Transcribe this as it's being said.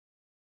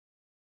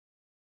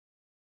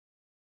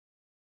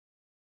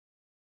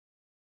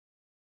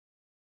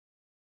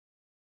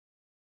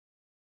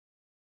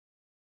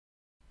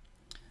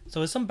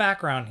So as some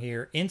background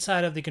here,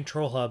 inside of the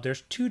Control Hub,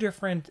 there's two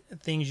different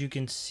things you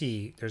can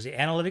see. There's the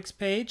Analytics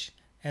page,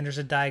 and there's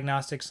a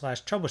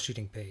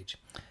Diagnostic/Troubleshooting page.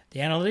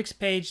 The Analytics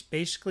page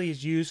basically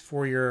is used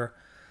for your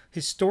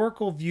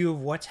historical view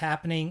of what's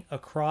happening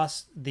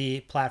across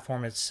the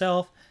platform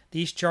itself.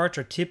 These charts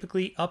are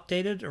typically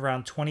updated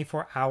around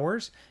 24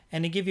 hours,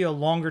 and they give you a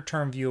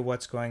longer-term view of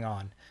what's going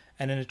on.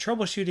 And in the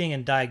Troubleshooting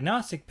and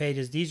Diagnostic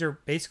pages, these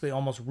are basically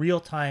almost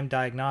real-time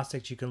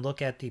diagnostics. You can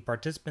look at the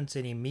participants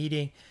in a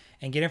meeting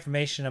and get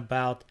information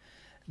about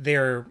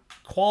their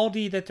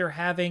quality that they're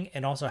having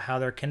and also how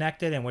they're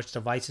connected and which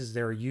devices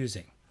they're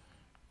using.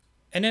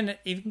 And then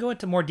you can go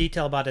into more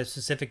detail about a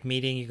specific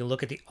meeting. You can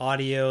look at the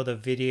audio, the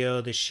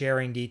video, the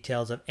sharing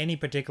details of any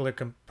particular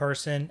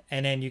person,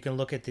 and then you can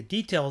look at the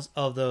details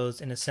of those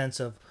in a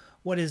sense of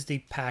what is the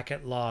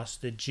packet loss,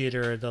 the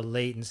jitter, the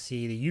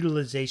latency, the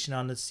utilization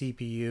on the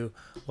CPU,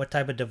 what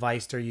type of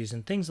device they're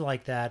using, things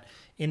like that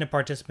in the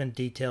participant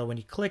detail when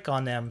you click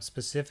on them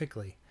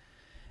specifically.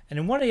 And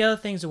then one of the other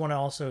things I want to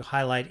also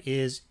highlight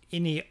is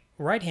in the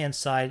right-hand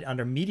side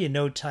under media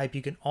node type,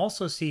 you can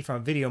also see from a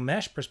video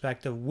mesh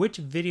perspective which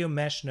video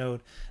mesh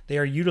node they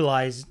are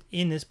utilized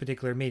in this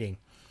particular meeting.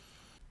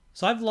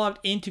 So I've logged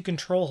into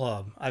Control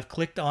Hub. I've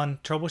clicked on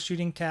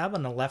Troubleshooting tab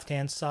on the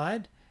left-hand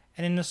side,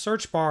 and in the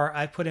search bar,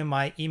 I put in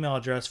my email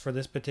address for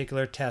this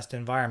particular test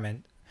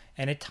environment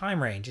and a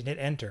time range and hit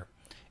enter.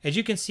 As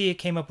you can see, it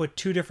came up with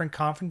two different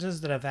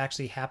conferences that have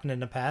actually happened in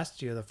the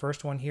past. You have the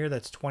first one here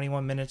that's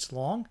 21 minutes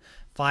long,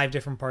 5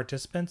 different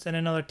participants, and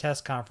another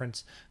test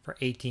conference for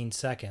 18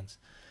 seconds.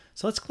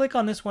 So let's click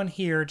on this one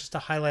here just to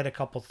highlight a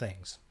couple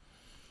things.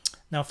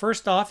 Now,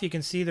 first off, you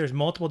can see there's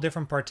multiple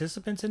different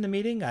participants in the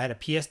meeting. I had a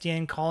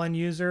PSTN call-in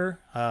user.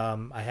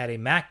 I had a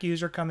Mac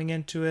user coming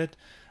into it.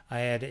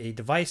 I had a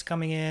device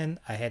coming in.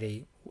 I had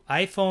an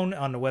iPhone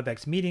on the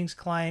WebEx Meetings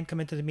client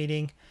come into the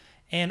meeting.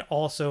 And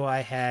also I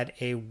had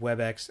a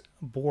WebEx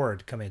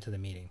board come into the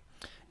meeting.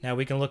 Now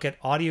we can look at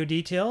audio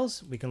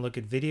details, we can look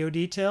at video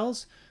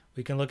details,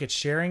 we can look at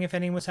sharing if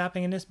anything was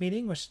happening in this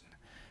meeting,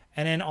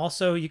 and then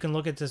also you can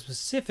look at the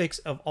specifics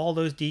of all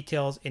those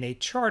details in a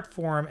chart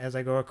form as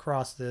I go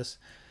across this.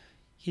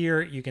 Here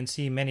you can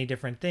see many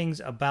different things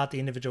about the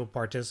individual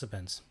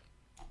participants.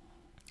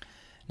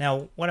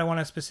 Now what I want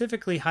to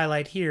specifically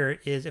highlight here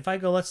is if I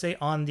go, let's say,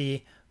 on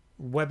the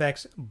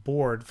WebEx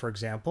board, for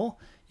example,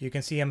 you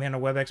can see I'm in a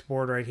WebEx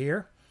board right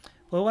here.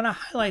 Well, what I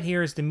highlight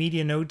here is the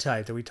media node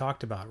type that we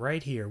talked about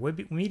right here.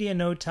 Media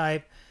node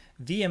type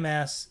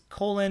VMS :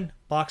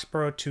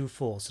 Boxborough 2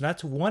 full. So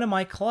that's one of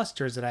my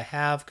clusters that I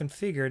have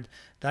configured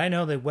that I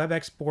know the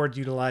WebEx board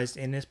utilized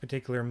in this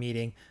particular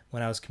meeting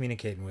when I was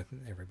communicating with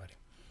everybody.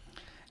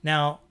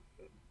 Now,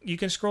 you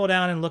can scroll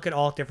down and look at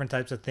all different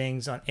types of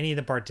things on any of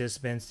the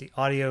participants, the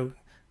audio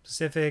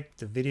specific,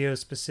 the video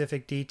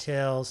specific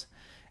details,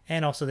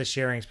 and also the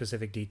sharing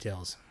specific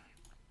details.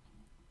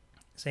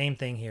 Same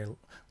thing here.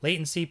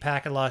 Latency,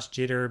 packet loss,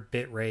 jitter,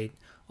 bit rate,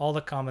 all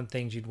the common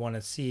things you'd want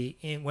to see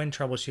when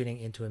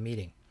troubleshooting into a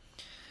meeting.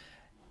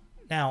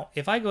 Now,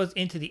 if I go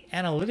into the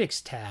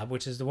Analytics tab,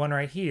 which is the one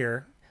right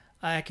here,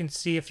 I can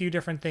see a few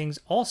different things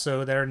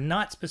also that are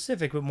not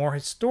specific but more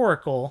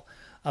historical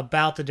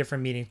about the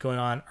different meetings going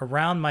on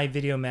around my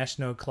video mesh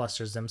node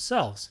clusters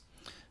themselves.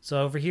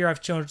 So over here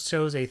I've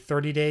shows a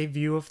 30-day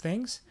view of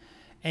things.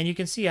 And you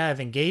can see I have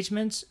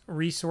engagements,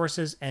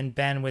 resources, and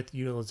bandwidth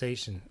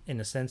utilization in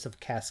the sense of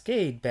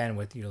cascade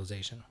bandwidth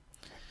utilization.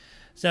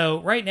 So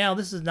right now,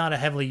 this is not a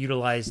heavily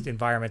utilized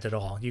environment at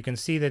all. You can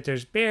see that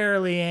there's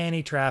barely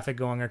any traffic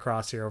going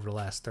across here over the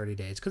last 30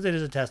 days because it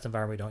is a test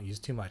environment we don't use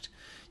too much.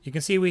 You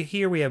can see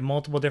here we have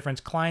multiple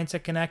different clients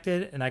that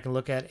connected, and I can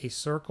look at a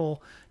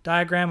circle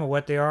diagram of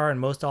what they are, and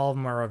most all of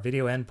them are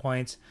video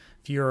endpoints,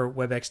 fewer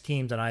WebEx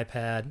Teams on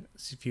iPad,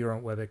 fewer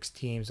WebEx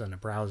Teams on the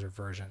browser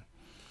version.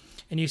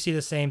 And you see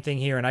the same thing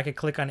here, and I could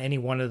click on any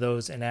one of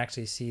those and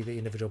actually see the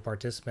individual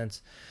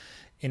participants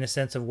in a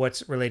sense of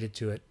what's related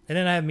to it. And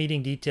then I have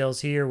meeting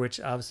details here, which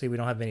obviously we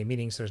don't have many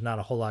meetings, so there's not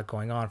a whole lot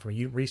going on from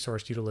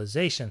resource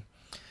utilization.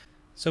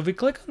 So if we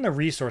click on the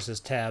Resources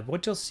tab,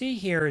 what you'll see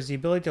here is the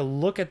ability to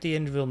look at the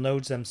individual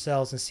nodes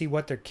themselves and see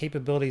what their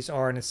capabilities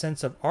are in a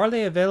sense of, are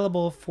they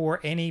available for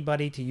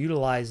anybody to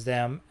utilize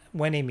them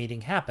when a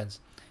meeting happens?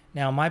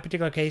 Now, in my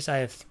particular case, I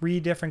have 3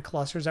 different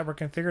clusters that were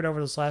configured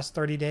over those last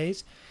 30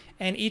 days,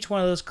 and each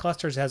one of those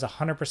clusters has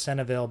 100%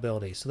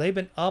 availability. So they've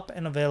been up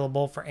and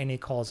available for any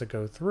calls that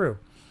go through.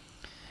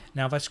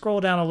 Now, if I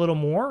scroll down a little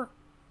more,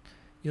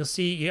 you'll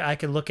see I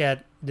can look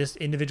at this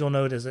individual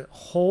node as a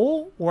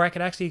whole, or I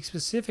could actually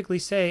specifically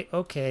say,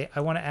 okay,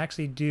 I want to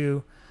actually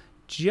do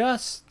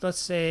just, let's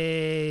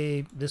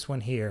say, this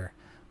one here.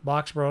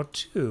 Boxborough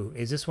 2,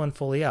 is this one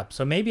fully up?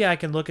 So maybe I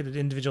can look at the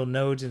individual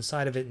nodes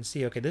inside of it and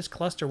see, okay, this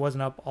cluster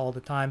wasn't up all the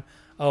time.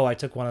 Oh, I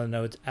took one of the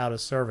nodes out of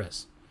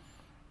service.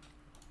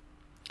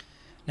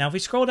 Now, if we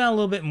scroll down a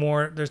little bit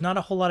more, there's not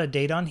a whole lot of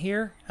data on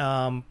here,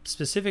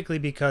 specifically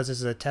because this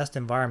is a test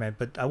environment,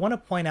 but I want to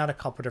point out a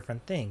couple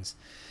different things.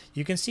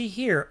 You can see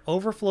here,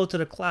 overflow to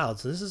the cloud.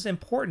 So this is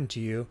important to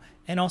you,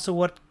 and also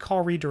what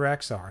call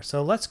redirects are.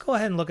 So let's go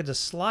ahead and look at the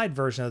slide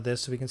version of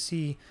this so we can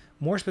see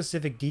more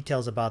specific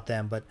details about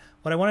them. But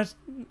what I want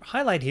to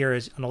highlight here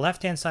is on the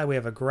left-hand side, we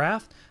have a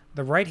graph.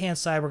 The right-hand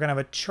side, we're going to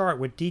have a chart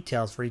with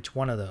details for each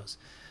one of those.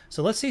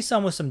 So let's see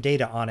some with some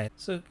data on it.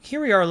 So here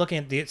we are looking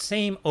at the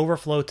same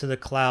overflow to the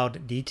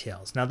cloud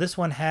details. Now this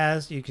one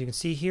has, you can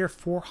see here,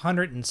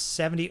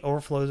 470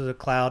 overflows to the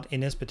cloud in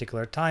this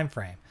particular time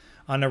frame.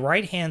 On the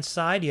right-hand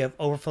side, you have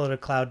overflow to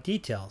cloud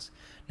details.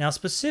 Now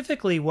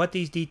specifically what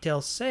these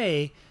details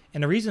say,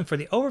 and the reason for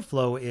the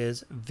overflow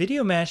is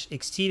video mesh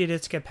exceeded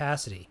its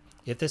capacity.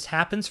 If this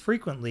happens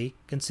frequently,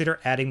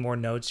 consider adding more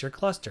nodes to your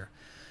cluster.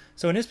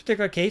 So in this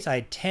particular case, I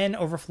had 10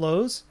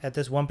 overflows at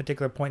this one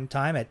particular point in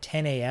time at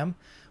 10 a.m.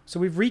 So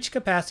we've reached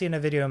capacity in a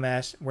video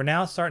mesh. We're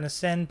now starting to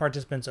send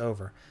participants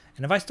over.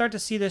 And if I start to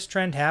see this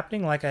trend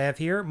happening like I have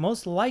here,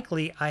 most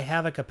likely I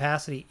have a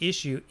capacity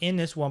issue in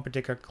this one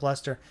particular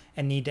cluster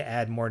and need to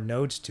add more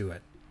nodes to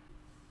it.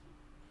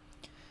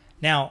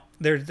 Now,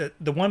 there's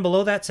the one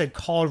below that said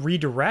call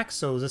redirect.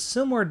 So it was a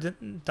similar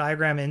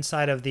diagram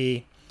inside of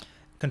the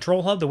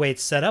control hub, the way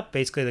it's set up,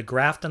 basically the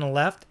graph on the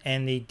left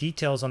and the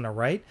details on the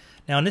right.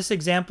 Now in this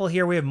example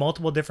here, we have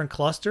multiple different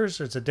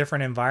clusters. It's a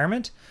different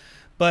environment.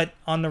 But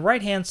on the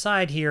right-hand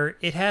side here,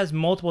 it has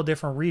multiple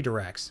different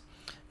redirects.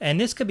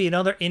 And this could be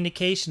another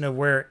indication of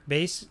where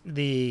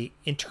the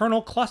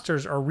internal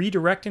clusters are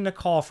redirecting the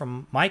call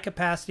from my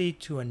capacity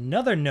to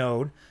another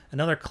node,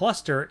 another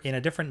cluster in a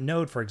different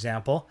node, for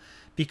example,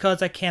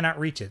 because I cannot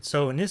reach it.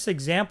 So in this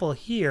example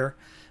here,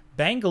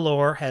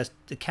 Bangalore has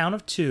the count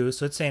of 2,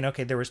 so it's saying,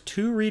 okay, there was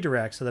 2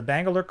 redirects, so the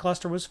Bangalore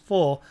cluster was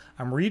full.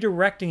 I'm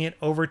redirecting it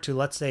over to,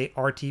 let's say,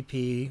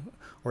 RTP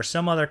or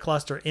some other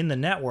cluster in the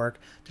network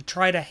to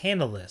try to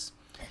handle this.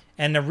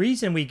 And the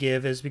reason we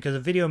give is because the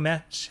video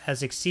mesh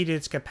has exceeded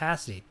its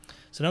capacity.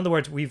 So in other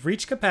words, we've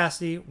reached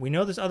capacity. We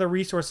know there's other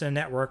resources in the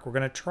network. We're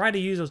going to try to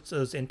use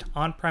those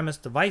on-premise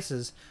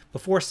devices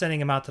before sending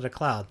them out to the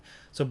cloud.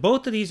 So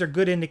both of these are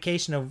good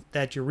indication of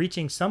that you're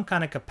reaching some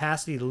kind of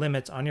capacity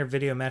limits on your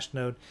video mesh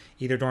node,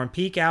 either during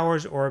peak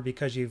hours or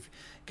because you've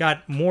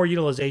got more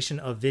utilization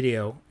of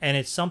video. And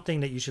it's something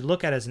that you should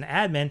look at as an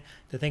admin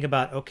to think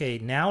about, okay,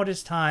 now it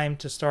is time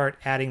to start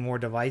adding more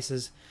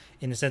devices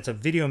in the sense of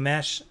video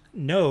mesh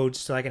nodes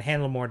so I can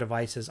handle more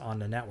devices on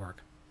the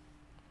network.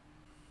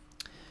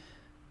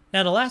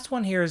 Now the last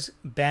one here is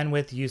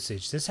bandwidth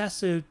usage. This has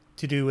to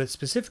do with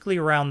specifically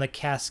around the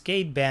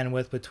cascade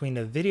bandwidth between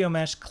the video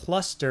mesh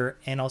cluster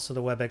and also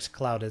the WebEx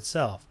cloud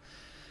itself.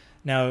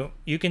 Now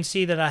you can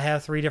see that I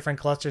have 3 different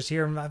clusters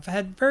here, and I've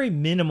had very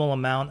minimal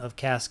amount of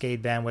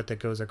cascade bandwidth that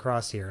goes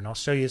across here. And I'll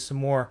show you some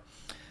more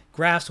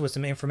graphs with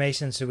some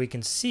information so we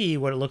can see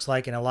what it looks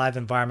like in a live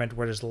environment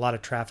where there's a lot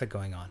of traffic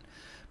going on.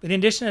 But in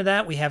addition to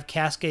that, we have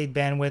cascade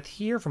bandwidth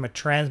here from a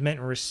transmit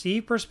and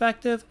receive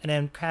perspective, and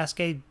then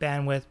cascade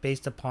bandwidth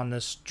based upon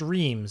the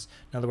streams.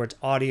 In other words,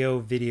 audio,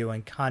 video,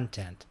 and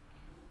content.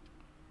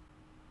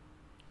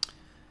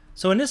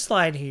 So in this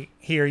slide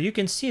here, you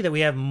can see that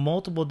we have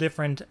multiple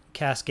different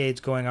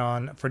cascades going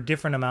on for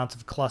different amounts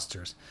of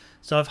clusters.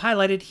 So I've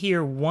highlighted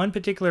here one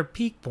particular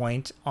peak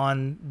point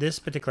on this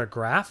particular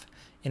graph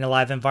in a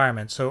live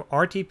environment. So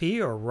RTP,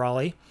 or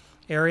Raleigh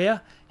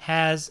area,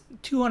 has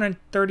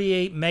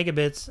 238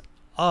 megabits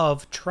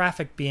of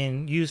traffic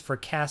being used for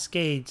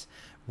cascades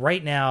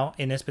right now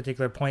in this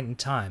particular point in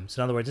time. So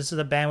in other words, this is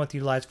the bandwidth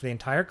utilized for the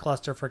entire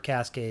cluster for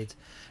cascades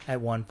at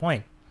one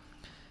point.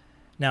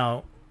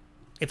 Now,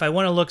 if I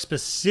want to look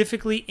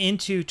specifically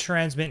into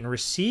transmit and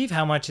receive,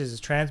 how much is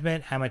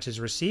transmit, how much is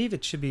receive,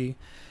 it should be,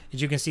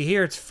 as you can see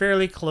here, it's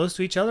fairly close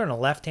to each other on the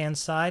left-hand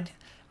side.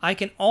 I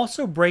can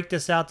also break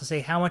this out to say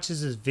how much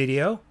is this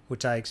video,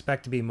 which I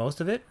expect to be most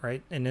of it,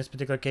 right? In this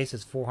particular case,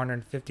 it's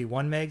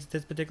 451 megs at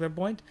this particular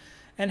point.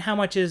 And how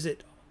much is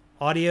it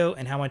audio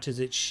and how much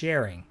is it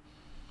sharing?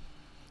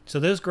 So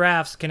those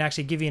graphs can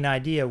actually give you an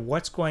idea of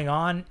what's going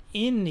on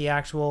in the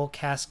actual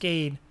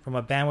cascade from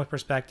a bandwidth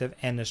perspective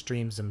and the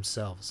streams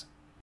themselves.